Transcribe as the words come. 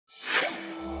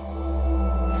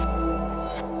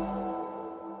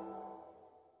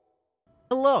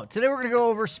hello. Today we're going to go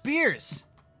over spears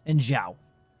and Xiao.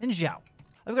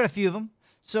 I've got a few of them.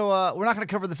 So we're not going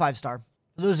to cover the 5-star.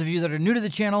 For those of you that are new to the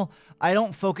channel, I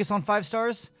don't focus on 5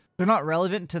 stars. They're not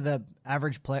relevant to the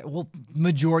average player, well,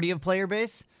 majority of player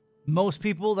base. Most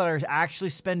people that are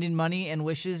actually spending money and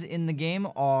wishes in the game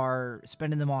are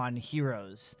spending them on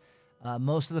heroes.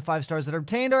 Most of the 5 stars that are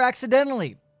obtained are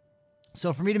accidentally.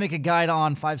 So for me to make a guide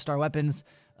on 5-star weapons,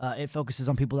 it focuses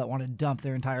on people that want to dump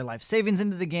their entire life savings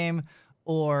into the game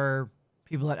or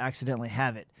people that accidentally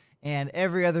have it. And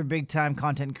every other big-time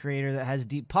content creator that has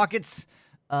deep pockets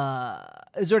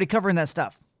is already covering that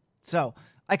stuff. So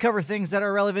I cover things that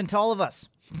are relevant to all of us,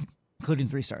 including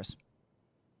 3 stars.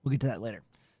 We'll get to that later.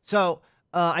 So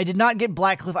I did not get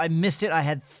Blackcliff. I missed it. I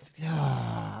had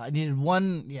I needed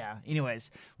one. Yeah. Anyways,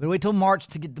 we're gonna wait till March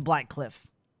to get the Blackcliff.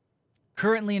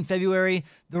 Currently in February,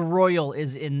 the Royal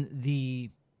is in the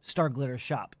Star Glitter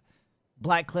shop.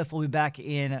 Blackcliff will be back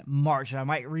in March, and I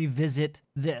might revisit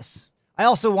this. I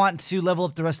also want to level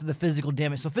up the rest of the physical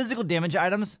damage. So physical damage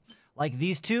items like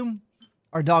these two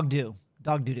are dog doo-doo,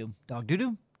 dog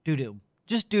doo-doo, doo-doo.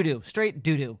 Just doo-doo, straight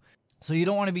doo-doo. So you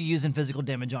don't want to be using physical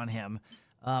damage on him.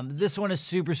 This one is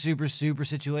super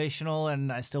situational,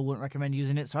 and I still wouldn't recommend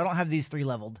using it. So I don't have these 3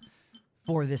 leveled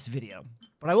for this video.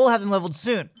 But I will have them leveled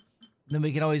soon. Then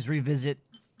we can always revisit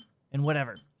and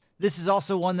whatever. This is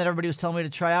also one that everybody was telling me to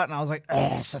try out, and I was like,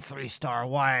 oh, it's a 3-star.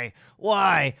 Why?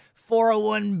 Why?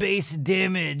 401 base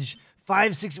damage.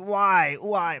 560.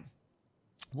 Why?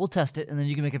 We'll test it, and then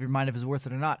you can make up your mind if it's worth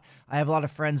it or not. I have a lot of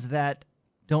friends that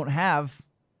don't have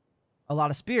a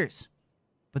lot of spears,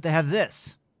 but they have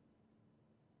this.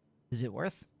 Is it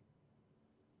worth?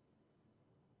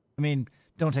 I mean,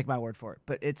 don't take my word for it,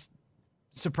 but it's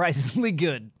surprisingly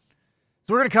good.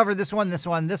 So we're going to cover this one,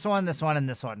 and this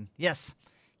one. Yes.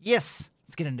 Let's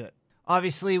get into it.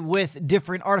 Obviously, with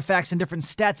different artifacts and different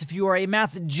stats, if you are a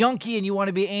math junkie and you want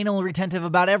to be anal and retentive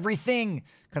about everything,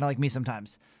 kind of like me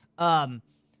sometimes,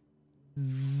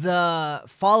 the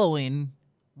following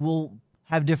will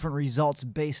have different results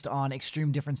based on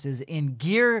extreme differences in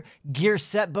gear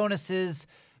set bonuses,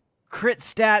 crit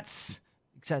stats,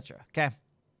 etc. Okay?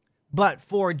 But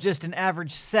for just an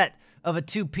average set of a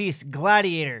 2-piece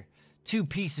Gladiator,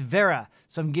 2-piece Vera,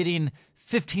 so I'm getting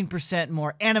 15%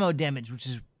 more animo damage, which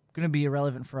is going to be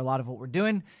irrelevant for a lot of what we're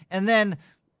doing, and then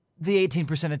the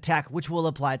 18% attack, which will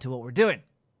apply to what we're doing.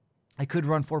 I could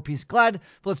run 4-piece Glad,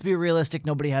 but let's be realistic,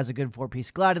 nobody has a good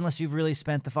 4-piece Glad unless you've really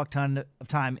spent the fuck ton of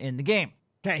time in the game.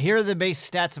 Okay, here are the base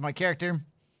stats of my character,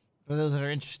 for those that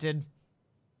are interested.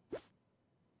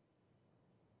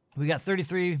 We got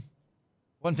 33,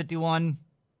 151,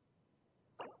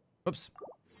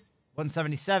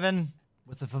 177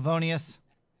 with the Favonius,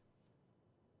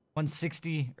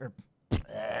 160, or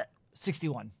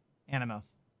 61 animo.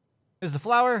 There's the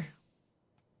flower.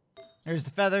 There's the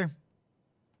feather.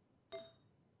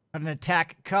 Got an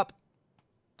attack cup.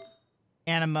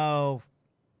 Animo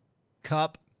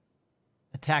cup.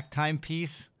 Attack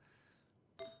timepiece.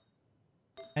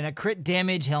 And a crit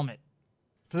damage helmet.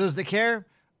 For those that care,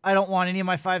 I don't want any of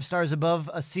my 5 stars above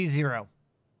a C0.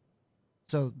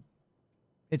 So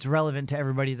it's relevant to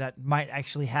everybody that might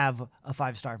actually have a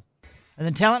 5-star. And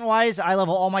then talent-wise, I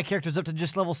level all my characters up to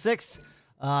just level 6.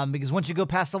 Because once you go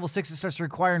past level 6, it starts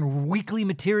requiring weekly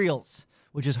materials,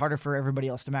 which is harder for everybody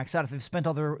else to max out. If they've spent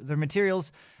all their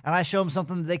materials and I show them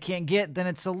something that they can't get, then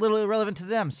it's a little irrelevant to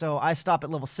them. So I stop at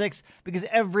level 6 because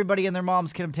everybody and their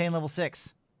moms can obtain level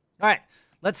 6. All right,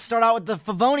 let's start out with the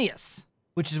Favonius,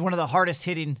 which is one of the hardest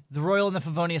hitting. The Royal and the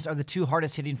Favonius are the 2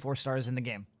 hardest hitting 4 stars in the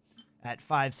game at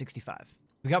 565.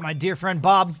 We got my dear friend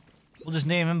Bob. We'll just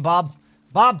name him Bob.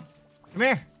 Bob, come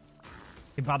here.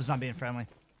 Hey, Bob's not being friendly.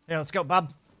 Here, let's go,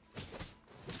 Bob.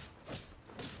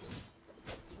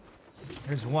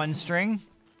 Here's 1 string.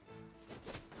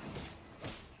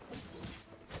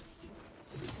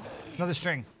 Another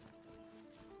string.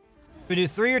 We do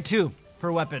 3 or 2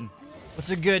 per weapon. What's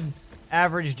a good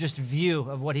average just view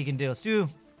of what he can do? Let's do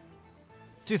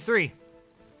 3.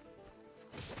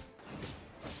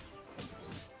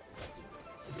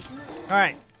 All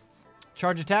right.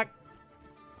 Charge attack.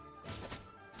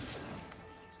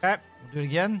 Okay. We'll do it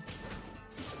again.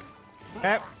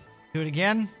 Okay. Do it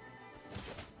again.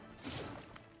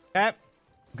 Okay.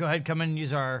 Go ahead, come in and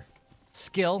use our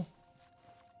skill.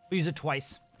 We'll use it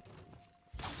twice.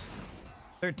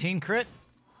 13 crit.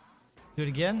 Do it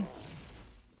again.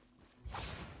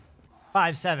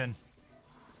 5-7.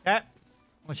 Okay. How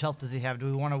much health does he have? Do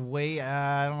we want to wait?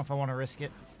 I don't know if I want to risk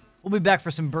it. We'll be back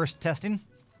for some burst testing.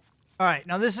 All right.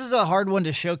 Now, this is a hard one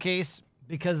to showcase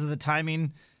because of the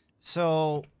timing.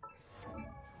 So,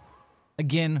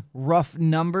 again, rough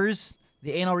numbers.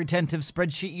 The anal retentive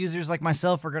spreadsheet users like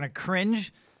myself are going to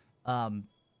cringe. But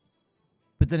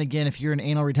then again, if you're an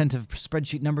anal retentive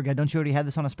spreadsheet number guy, don't you already have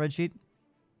this on a spreadsheet?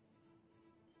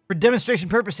 For demonstration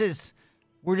purposes,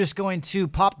 we're just going to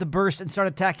pop the burst and start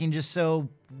attacking just so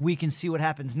we can see what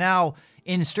happens. Now,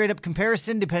 in straight up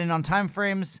comparison, depending on time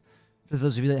frames, for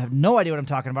those of you that have no idea what I'm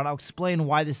talking about, I'll explain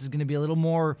why this is going to be a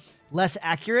little less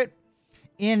accurate.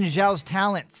 In Xiao's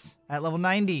talents at level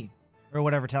 90, or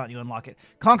whatever talent you unlock it.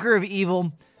 Conqueror of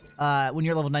Evil, when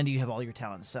you're level 90, you have all your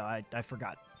talents, so I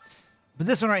forgot. But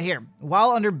this one right here,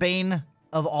 while under Bane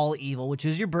of All Evil, which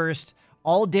is your burst,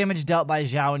 all damage dealt by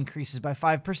Xiao increases by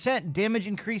 5%. Damage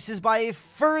increases by a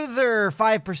further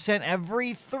 5%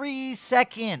 every 3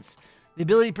 seconds. The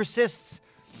ability persists.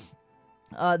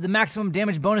 The maximum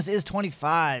damage bonus is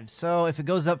 25. So if it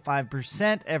goes up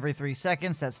 5% every 3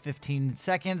 seconds, that's 15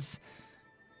 seconds.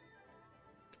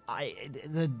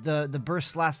 The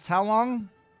burst lasts how long?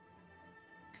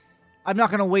 I'm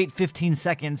not going to wait 15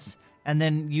 seconds and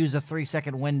then use a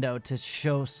 3-second window to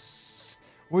show.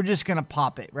 We're just going to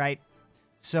pop it, right?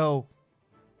 So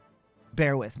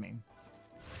bear with me.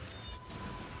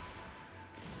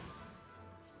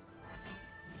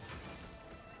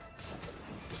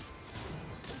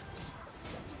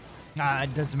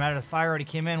 It doesn't matter. The fire already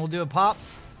came in. We'll do a pop.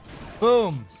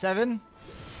 Boom. 7.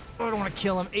 Oh, I don't want to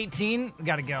kill him. 18. We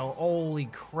gotta go. Holy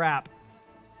crap.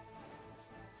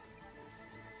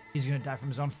 He's gonna die from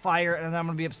his own fire, and then I'm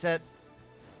gonna be upset.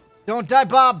 Don't die,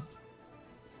 Bob!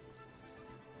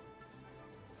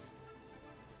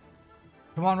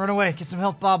 Come on, run away. Get some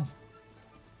health, Bob.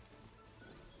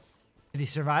 Did he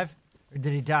survive? Or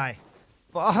did he die?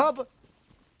 Bob!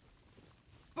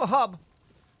 Bob!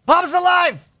 Bob's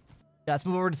alive! Yeah, let's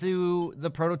move over to the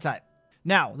prototype.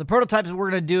 Now, the prototypes,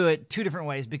 we're going to do it 2 different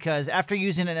ways because after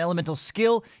using an elemental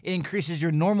skill, it increases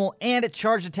your normal and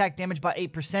charged attack damage by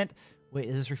 8%. Wait,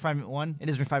 is this refinement 1? It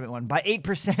is refinement 1. By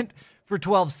 8% for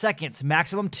 12 seconds,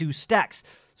 maximum 2 stacks.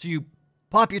 So you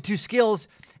pop your 2 skills,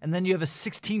 and then you have a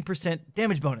 16%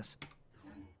 damage bonus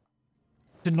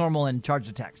to normal and charged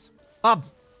attacks. Bob!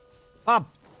 Bob!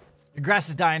 Your grass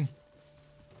is dying.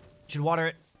 You should water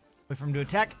it. Wait for him to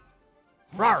attack.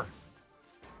 Rawr!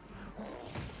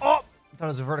 Oh! I thought it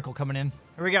was a vertical coming in.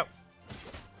 Here we go.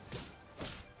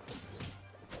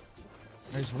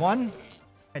 There's 1.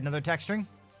 Another attack string.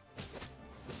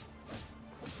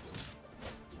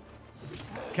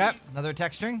 Okay, another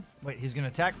attack string. Wait, he's going to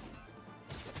attack.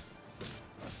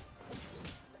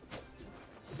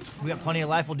 We got plenty of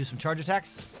life. We'll do some charge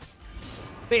attacks.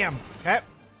 Bam. Okay.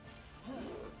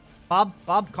 Bob,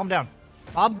 calm down.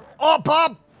 Bob. Oh,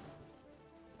 Bob!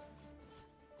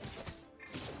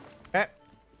 Okay.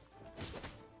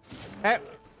 Okay.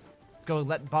 Let's go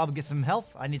let Bob get some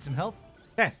health. I need some health.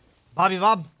 Okay.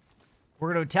 Bob.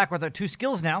 We're going to attack with our 2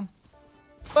 skills now.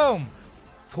 Boom.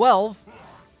 12.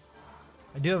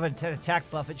 I do have an attack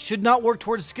buff. It should not work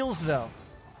towards skills, though.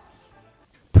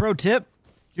 Pro tip.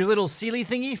 Your little Sealy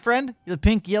thingy, friend, the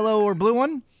pink, yellow, or blue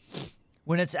one,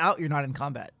 when it's out, you're not in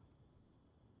combat.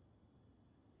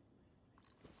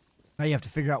 Now you have to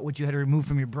figure out what you had to remove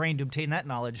from your brain to obtain that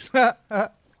knowledge. All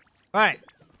right.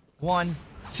 1,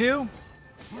 2.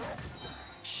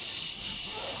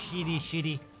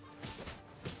 Sheety.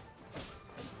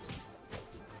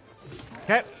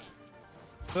 Okay.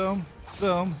 Boom.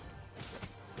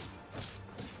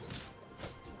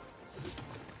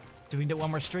 Do we get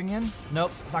 1 more string in?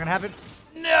 Nope, it's not gonna happen.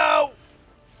 No!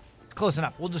 Close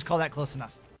enough. We'll just call that close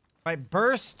enough. All right,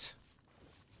 burst.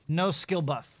 No skill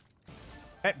buff. All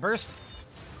right, burst.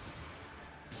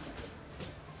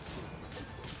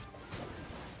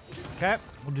 Okay,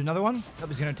 we'll do another one. Nope,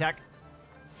 he's gonna attack.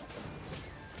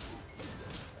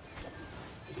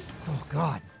 Oh,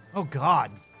 God. Oh,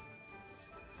 God.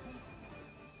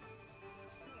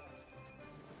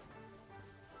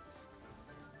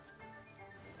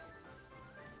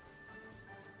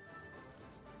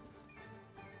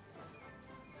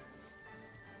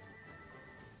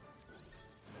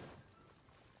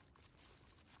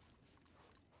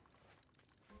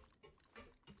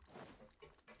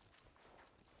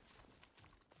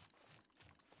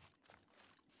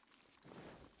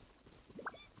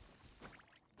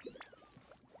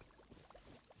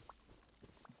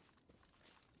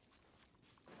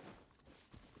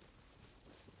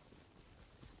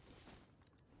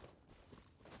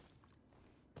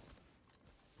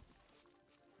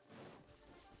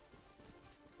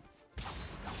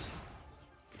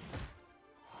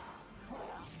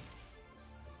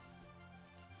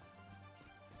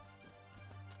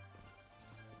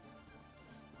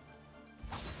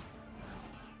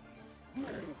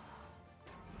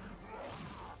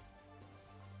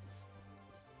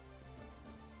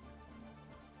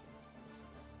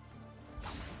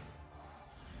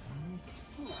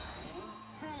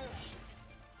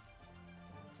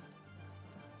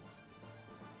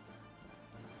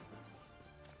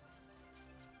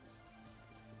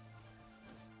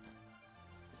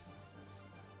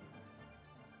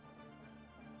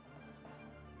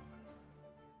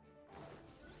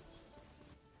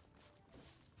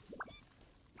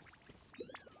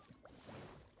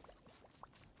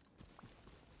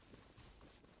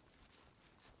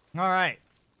 All right.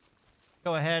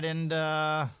 Go ahead and,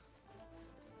 I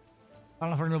don't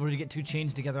know if we're going to be able to get two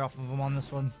chains together off of them on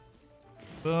this one.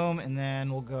 Boom, and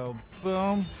then we'll go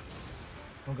boom.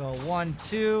 We'll go 1,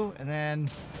 2, and then...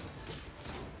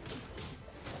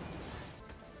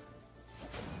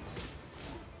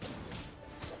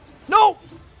 No!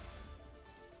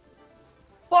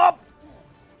 Bob!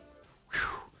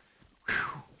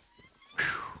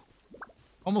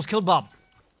 Almost killed Bob.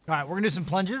 All right, we're going to do some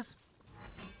plunges.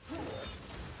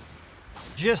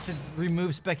 Just to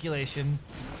remove speculation.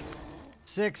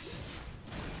 6,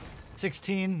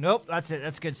 16. Nope, that's it.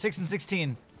 That's good. 6 and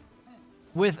 16.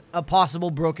 With a possible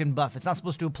broken buff. It's not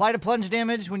supposed to apply to plunge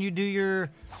damage when you do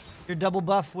your double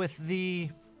buff with the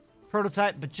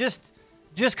prototype, but just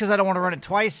because I don't want to run it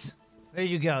twice, there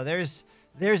you go. There's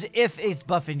if it's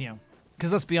buffing you.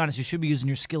 Because let's be honest, you should be using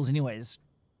your skills anyways,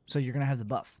 so you're going to have the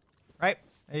buff. Right?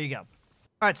 There you go. All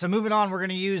right, so moving on, we're going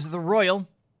to use the Royal.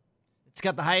 It's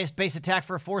got the highest base attack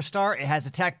for a 4-star. It has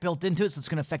attack built into it, so it's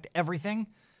going to affect everything.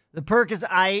 The perk is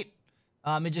aight.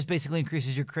 It just basically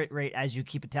increases your crit rate as you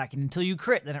keep attacking until you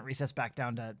crit. Then it resets back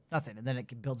down to nothing, and then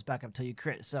it builds back up until you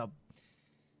crit. So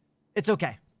it's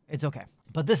okay. It's okay.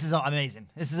 But this is amazing.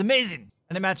 This is amazing.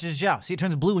 And it matches Xiao. See, it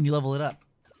turns blue when you level it up.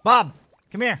 Bob,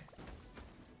 come here.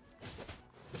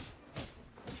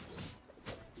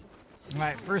 All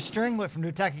right, first string. Wait for him to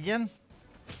attack again.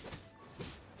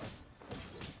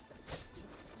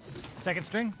 Second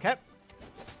string. Okay.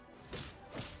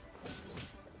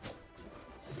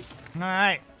 All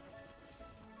right.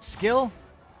 Skill.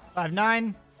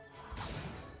 5-9.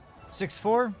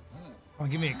 6-4. Oh,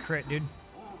 give me a crit, dude.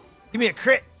 Give me a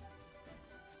crit.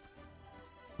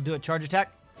 We'll do a charge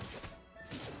attack.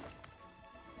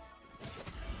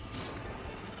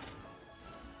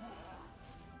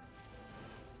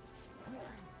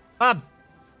 Bob.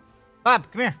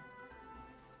 Bob, come here.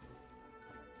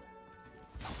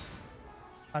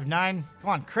 5-9. Come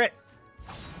on, crit.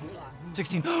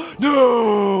 16.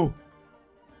 No!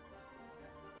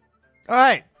 All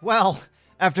right. Well,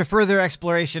 after further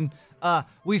exploration,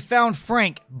 we found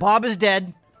Frank. Bob is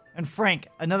dead. And Frank,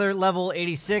 another level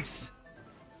 86.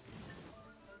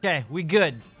 Okay, we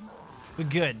good. We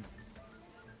good.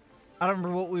 I don't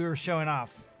remember what we were showing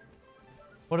off.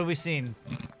 What have we seen?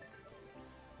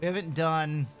 We haven't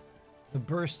done the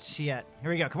bursts yet.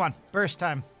 Here we go. Come on. Burst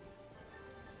time.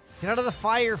 Get out of the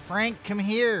fire, Frank. Come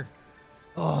here.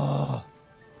 Oh.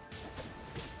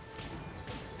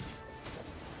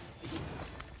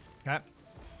 Okay.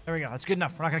 There we go. That's good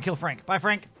enough. We're not going to kill Frank. Bye,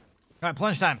 Frank. All right,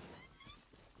 plunge time.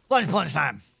 Plunge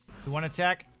time. We want to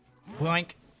attack.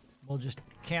 Boink. We'll just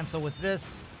cancel with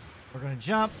this. We're going to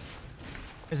jump.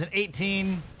 There's an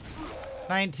 18.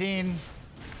 19.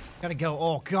 Gotta go.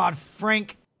 Oh, God,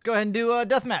 Frank. Go ahead and do a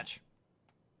deathmatch.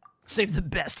 Save the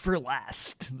best for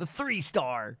last. The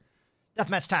 3-star.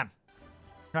 Deathmatch time.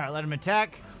 All right, let him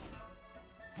attack.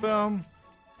 Boom.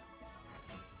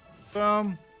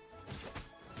 Boom.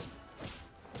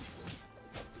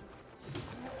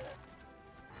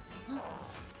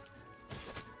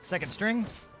 Second string.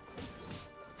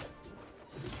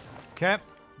 Okay.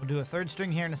 We'll do a third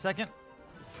string here in a second.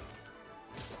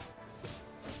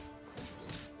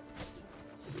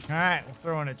 All right, we'll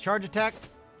throw in a charge attack.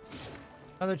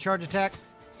 Another charge attack.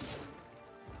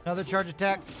 Another charge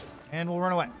attack. And we'll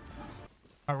run away. All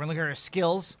right, we're going to look at our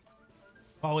skills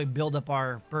while we build up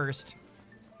our burst.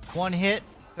 One hit,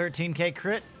 13k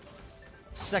crit.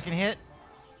 Second hit,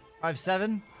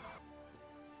 5-7.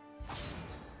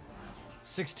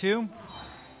 6-2. All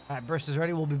right, burst is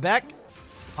ready. We'll be back.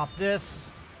 Pop this.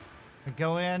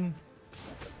 Go in.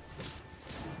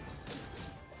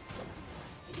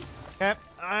 Okay.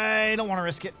 I don't want to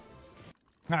risk it.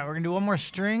 All right, we're going to do one more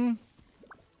string.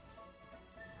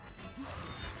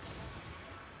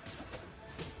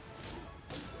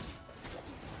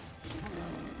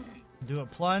 Do a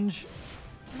plunge.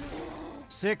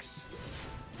 6.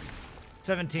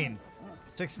 17.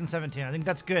 6 and 17. I think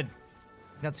that's good.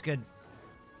 That's good.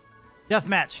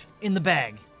 Deathmatch in the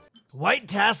bag. White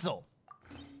Tassel.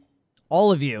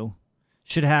 All of you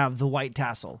should have the White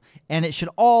Tassel. And it should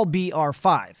all be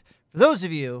R5. For those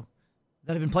of you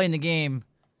that have been playing the game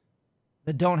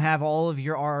that don't have all of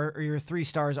your your 3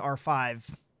 stars R5,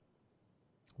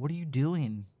 what are you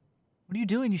doing? What are you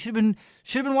doing? You should have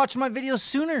been watching my videos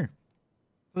sooner.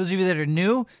 For those of you that are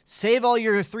new, save all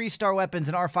your 3-star weapons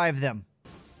and R5 them.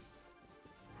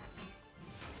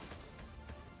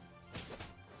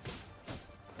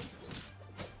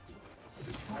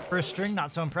 First string,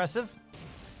 not so impressive.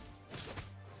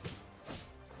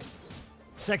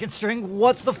 Second string,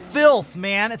 what the filth,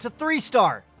 man? It's a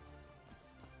 3-star.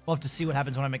 We'll have to see what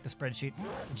happens when I make the spreadsheet.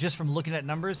 Just from looking at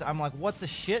numbers, I'm like, what the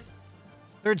shit?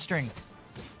 Third string.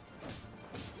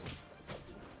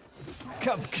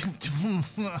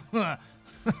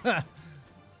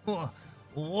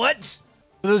 What?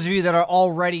 For those of you that are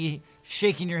already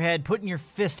shaking your head, putting your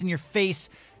fist in your face,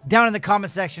 down in the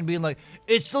comment section being like,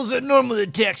 those are normal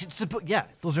attacks. Yeah,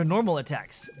 those are normal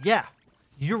attacks. Yeah,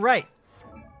 you're right.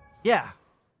 Yeah.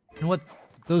 And what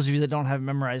those of you that don't have it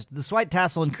memorized, the Swipe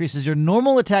Tassel increases your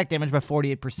normal attack damage by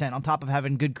 48% on top of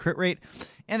having good crit rate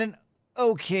and an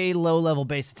okay low-level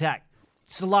base attack.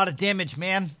 It's a lot of damage,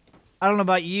 man. I don't know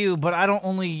about you, but I don't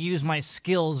only use my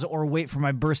skills or wait for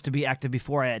my burst to be active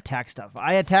before I attack stuff.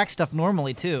 I attack stuff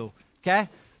normally, too. Okay?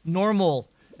 Normal.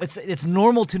 It's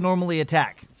normal to normally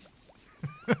attack.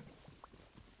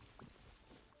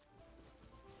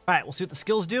 Alright, we'll see what the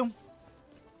skills do.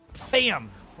 Bam!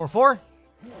 4-4.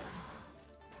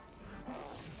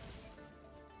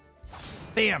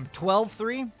 Bam!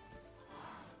 12-3.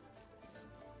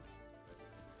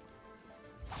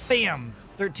 Bam!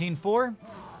 13-4.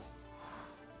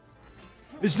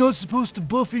 It's not supposed to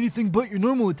buff anything but your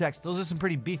normal attacks. Those are some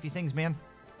pretty beefy things, man.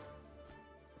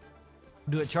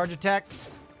 Do a charge attack.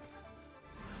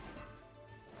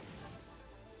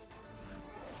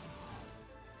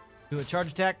 Do a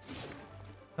charge attack.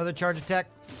 Another charge attack.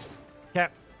 Okay.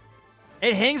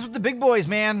 It hangs with the big boys,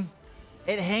 man.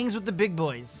 It hangs with the big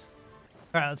boys.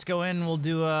 All right, let's go in. We'll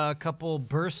do a couple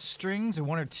burst strings, or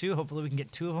one or two. Hopefully we can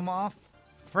get 2 of them off.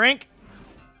 Frank.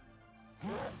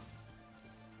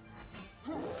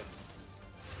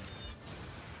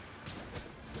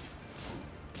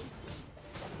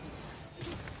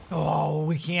 Oh,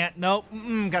 we can't. Nope.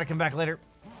 Gotta come back later.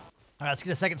 All right, let's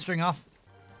get a second string off.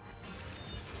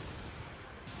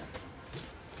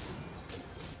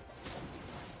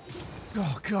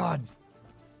 Oh, God.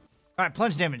 All right,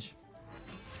 plunge damage.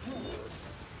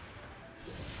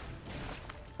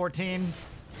 14.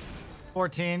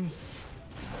 14.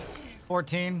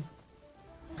 14.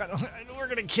 God, we're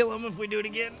going to kill him if we do it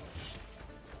again.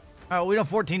 Oh, we know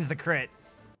 14 is the crit.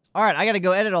 All right, I got to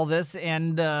go edit all this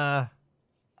and make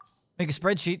a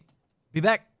spreadsheet. Be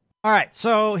back. All right,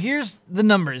 so here's the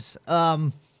numbers.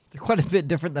 They're quite a bit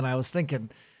different than I was thinking.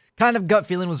 Kind of gut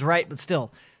feeling was right, but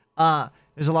still.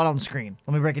 There's a lot on the screen.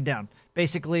 Let me break it down.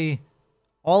 Basically,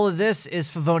 all of this is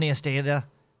Favonius data,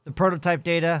 the prototype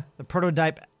data, the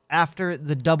prototype after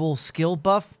the double skill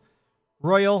buff,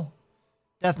 Royal,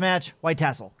 Deathmatch, White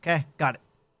Tassel. Okay, got it.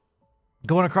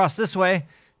 Going across this way,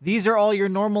 these are all your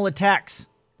normal attacks.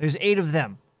 There's 8 of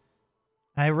them.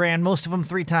 I ran most of them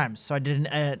 3 times. So I did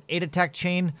an 8 attack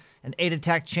chain, an 8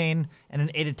 attack chain, and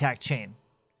an 8 attack chain.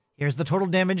 Here's the total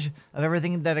damage of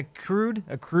everything that accrued,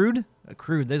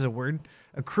 there's a word,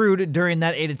 accrued during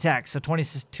that 8 attacks. So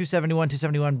 271,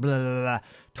 271, blah, blah, blah.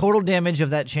 Total damage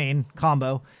of that chain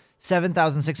combo,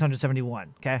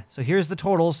 7,671. Okay, so here's the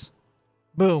totals,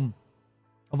 boom,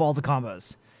 of all the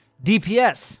combos.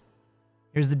 DPS,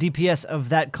 here's the DPS of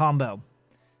that combo.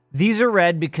 These are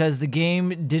red because the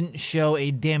game didn't show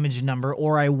a damage number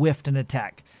or I whiffed an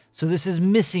attack. So this is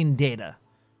missing data.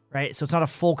 Right? So it's not a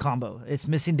full combo. It's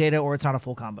missing data or it's not a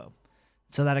full combo.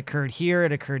 So that occurred here,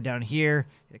 it occurred down here,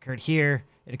 it occurred here,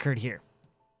 it occurred here.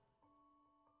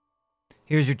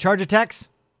 Here's your charge attacks.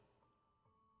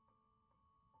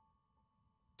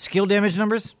 Skill damage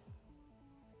numbers.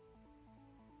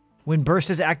 When burst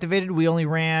is activated, we only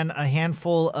ran a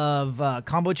handful of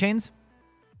combo chains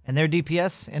and their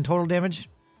DPS and total damage.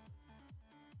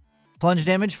 Plunge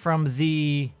damage from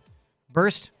the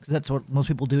burst, because that's what most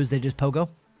people do is they just pogo.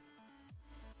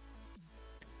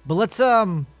 But let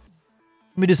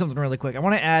me do something really quick. I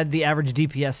want to add the average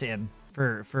DPS in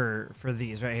for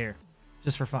these right here,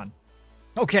 just for fun.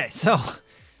 Okay, so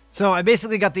I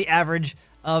basically got the average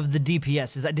of the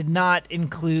DPSs. I did not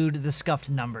include the scuffed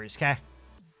numbers, okay?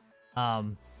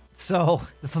 So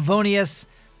the Favonius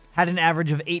had an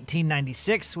average of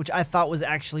 1896, which I thought was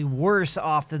actually worse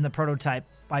off than the prototype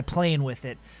by playing with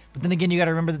it. But then again, you got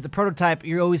to remember that the prototype,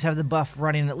 you always have the buff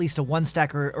running at least a 1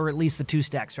 stack or at least the 2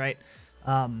 stacks, right?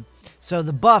 So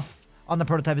the buff on the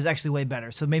prototype is actually way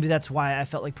better. So maybe that's why I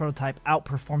felt like prototype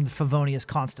outperformed the Favonius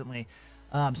constantly.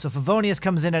 So Favonius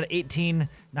comes in at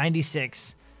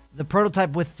 1896. The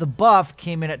prototype with the buff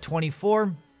came in at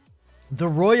 24. The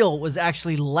Royal was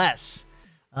actually less,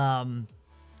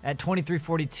 at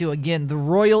 2342. Again, the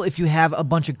Royal, if you have a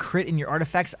bunch of crit in your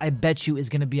artifacts, I bet you is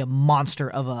going to be a monster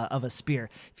of a spear.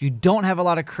 If you don't have a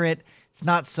lot of crit, it's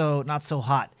not so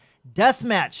hot.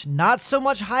 Deathmatch, not so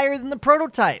much higher than the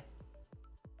prototype.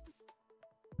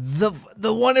 The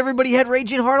one everybody had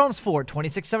raging hard-ons for,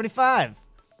 2675.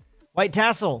 White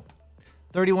Tassel,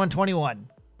 3121.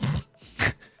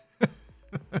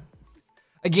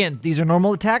 Again, these are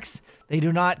normal attacks. They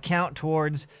do not count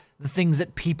towards the things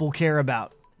that people care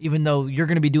about, even though you're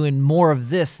going to be doing more of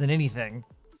this than anything.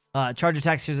 Charge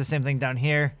attacks, here's the same thing down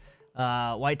here.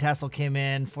 White Tassel came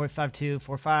in,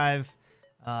 4-5-2,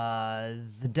 4-5.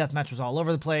 The deathmatch was all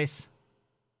over the place.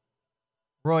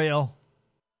 Royal.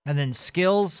 And then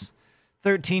skills,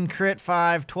 13 crit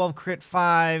 5, 12 crit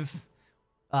 5.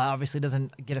 Obviously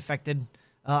doesn't get affected.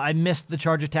 I missed the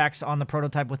charge attacks on the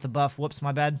prototype with the buff. Whoops,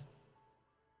 my bad.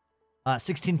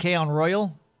 16k on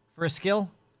Royal for a skill.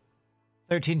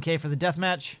 13k for the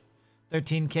deathmatch.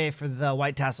 13k for the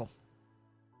White Tassel.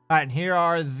 All right, and here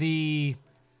are the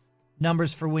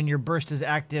numbers for when your burst is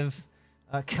active.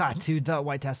 God, dude, that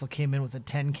White Tassel came in with a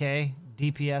 10k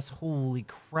DPS. Holy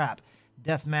crap.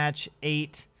 Deathmatch,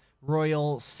 8.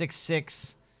 Royal,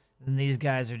 6-6. And these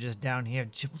guys are just down here.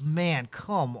 Man,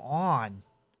 come on.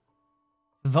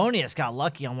 Favonius got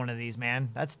lucky on one of these, man.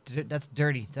 That's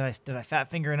dirty. Did I fat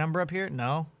finger a number up here?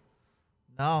 No.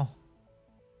 No.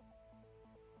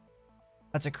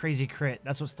 That's a crazy crit.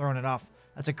 That's what's throwing it off.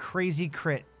 That's a crazy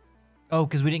crit. Oh,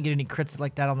 because we didn't get any crits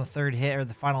like that on the third hit or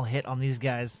the final hit on these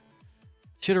guys.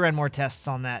 Should have ran more tests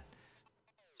on that.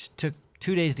 Just took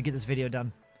 2 days to get this video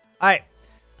done. All right.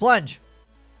 Plunge.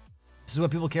 This is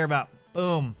what people care about.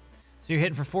 Boom. So you're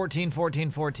hitting for 14,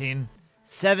 14, 14.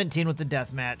 17 with the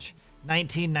deathmatch.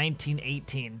 19, 19,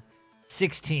 18.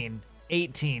 16,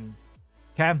 18.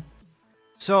 Okay?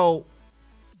 So,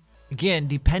 again,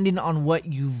 depending on what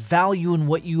you value and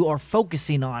what you are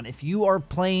focusing on, if you are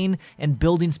playing and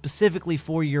building specifically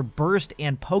for your burst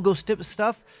and pogo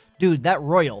stuff, dude, that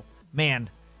Royal, man,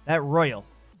 that Royal.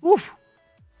 Oof.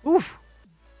 Oof.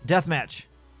 Deathmatch.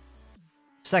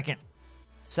 Second.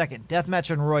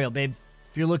 Deathmatch and Royal, babe.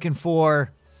 If you're looking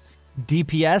for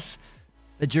DPS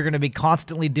that you're going to be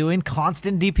constantly doing,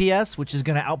 constant DPS, which is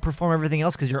going to outperform everything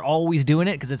else because you're always doing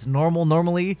it because it's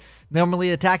normally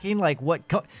attacking. Like what?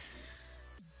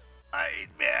 I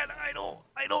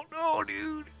don't know,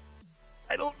 dude.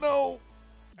 I don't know.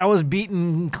 I was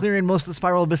clearing most of the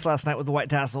Spiral Abyss last night with the White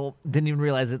Tassel. Didn't even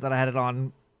realize it that I had it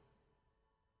on.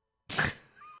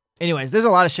 Anyways, there's a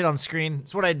lot of shit on screen.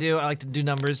 It's what I do. I like to do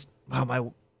numbers. Oh, my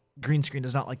green screen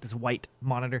does not like this white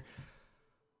monitor.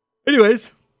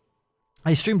 Anyways,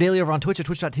 I stream daily over on Twitch at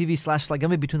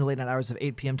twitch.tv/SlyGumbi between the late night hours of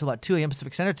 8 p.m. till about 2 a.m.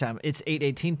 Pacific Standard Time. It's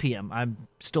 8:18 p.m. I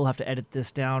still have to edit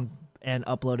this down and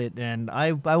upload it, and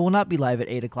I will not be live at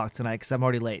 8 o'clock tonight because I'm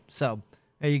already late. So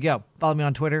there you go. Follow me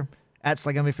on Twitter at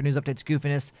SlyGumbi for news updates,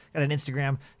 goofiness. Got an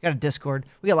Instagram, got a Discord.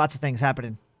 We got lots of things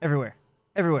happening everywhere.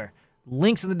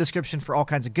 Links in the description for all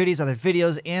kinds of goodies, other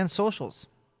videos, and socials.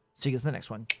 See you guys in the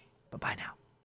next one. Bye-bye now.